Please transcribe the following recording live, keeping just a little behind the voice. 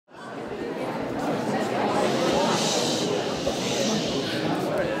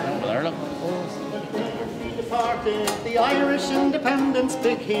started, the Irish independence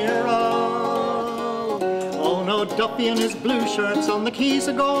big hero. Oh no, Duffy and his blue shirts on the quays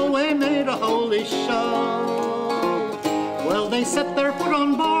of Galway made a holy show. Well, they set their foot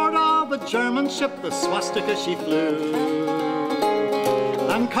on board of a German ship, the swastika she flew.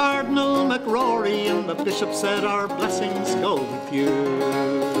 And Cardinal McRory and the bishop said, our blessings go with you.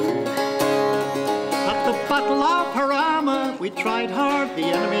 At the Battle of Harama, we tried hard the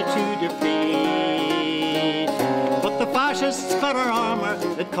enemy to defeat. But the fascists got our armour,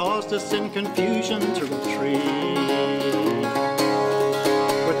 it caused us in confusion to retreat.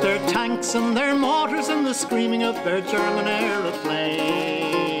 With their tanks and their mortars and the screaming of their German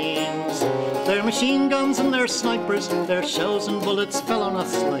aeroplanes, their machine guns and their snipers, their shells and bullets fell on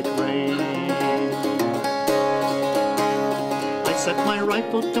us like rain. I set my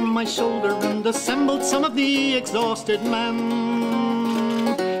rifle to my shoulder and assembled some of the exhausted men.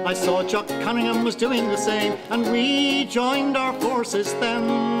 I saw Jock Cunningham was doing the same, and we joined our forces then.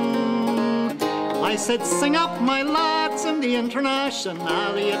 I said, sing up my lads, and the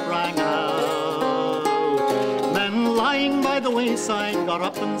Internationale it rang out. Men lying by the wayside got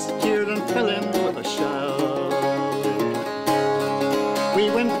up and cheered and fell in with a shout. We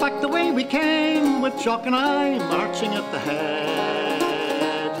went back the way we came, with Jock and I marching at the head,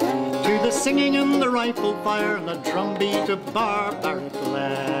 to the singing and the rifle fire and the drumbeat of barbaric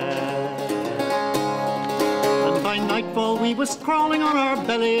lead. And by nightfall we was crawling on our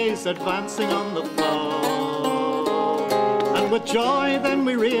bellies, advancing on the foe. And with joy then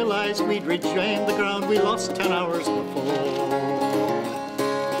we realized we'd regained the ground we lost 10 hours before.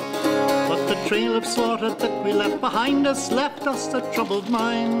 But the trail of slaughter that we left behind us left us a troubled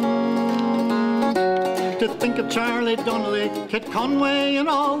mind. To think of Charlie Donnelly, Kit Conway and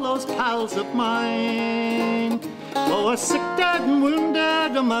all those pals of mine. Oh, a sick, dead and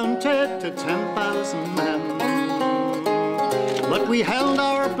wounded amounted to 10,000 men. But we held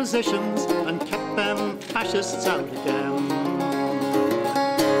our positions and kept them fascists out again.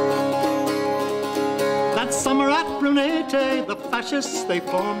 That summer at Brunete, the fascists, they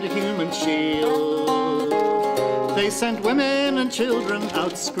formed a human shield. They sent women and children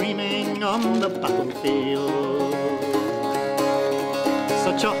out screaming on the battlefield.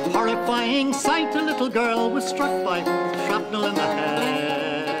 Such a horrifying sight, a little girl was struck by shrapnel in the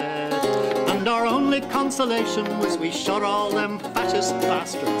head. And our only consolation was we shot all them fascist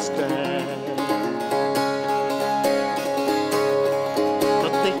bastards dead.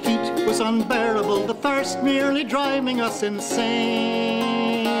 But the heat was unbearable, the thirst nearly driving us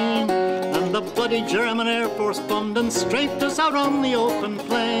insane. And the bloody German Air Force bombed and strafed us out on the open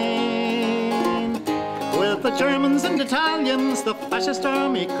plain. With the Germans and Italians, the fascist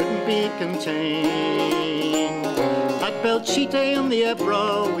army couldn't be contained. At Belchite and the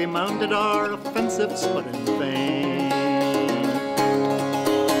Ebro, we mounted our offensives, but in vain.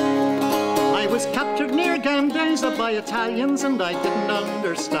 I was captured near Gandesa by Italians, and I didn't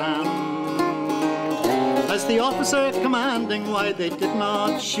understand, as the officer commanding, why they did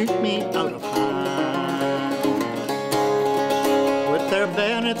not shoot me out of hand. With their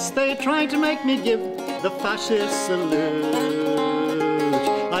bayonets they tried to make me give the fascist salute.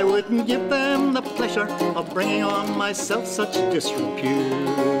 I wouldn't give them the pleasure of bringing on myself such disrepute.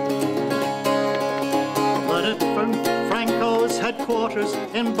 But at Franco's headquarters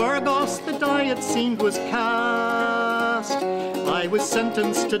in Burgos, the die it seemed was cast. I was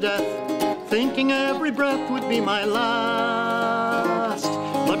sentenced to death, thinking every breath would be my last.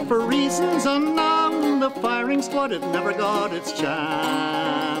 But for reasons unknown, the firing squad had never got its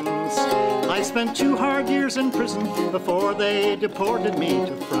chance. I spent 2 hard years in prison before they deported me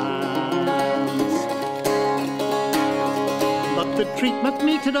to France. But the treatment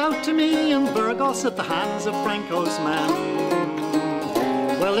meted out to me in Burgos at the hands of Franco's men,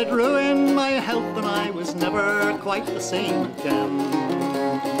 well, it ruined my health and I was never quite the same again.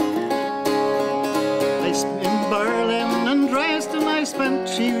 In Berlin and Dresden I spent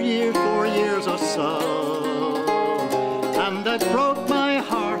 4 years or so, and that broke my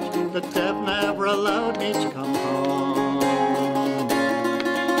heart that Deb never allowed me to come home.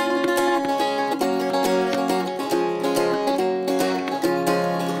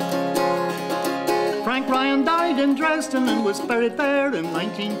 Frank Ryan died in Dresden and was buried there in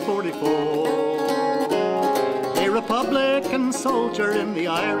 1944. A Republican soldier in the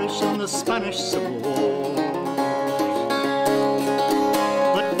Irish and the Spanish Civil War.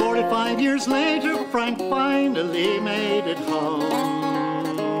 But 45 years later, Frank finally made it home,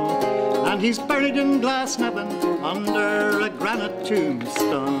 and he's buried in Glasnevin under a granite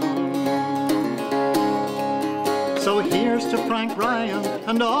tombstone. So here's to Frank Ryan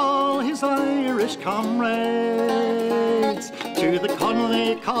and all his Irish comrades, to the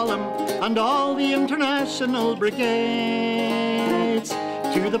Connolly column and all the international brigades,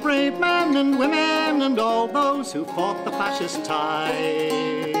 to the brave men and women and all those who fought the fascist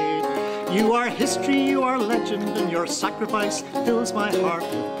tide. You are history, you are legend, and your sacrifice fills my heart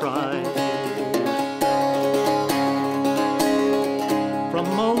with pride. From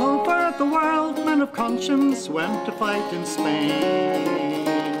all over the world, men of conscience went to fight in Spain.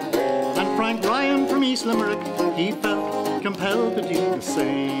 And Frank Ryan from East Limerick, he felt compelled to do the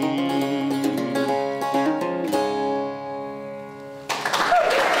same.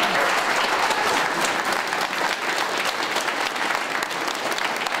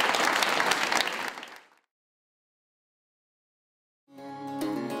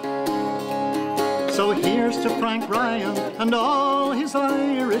 So here's to Frank Ryan and all his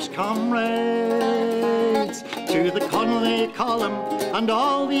Irish comrades, to the Connolly column and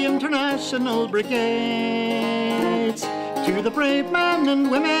all the international brigades, to the brave men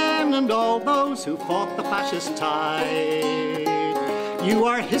and women and all those who fought the fascist tide. You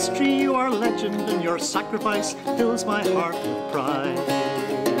are history, you are legend, and your sacrifice fills my heart with pride.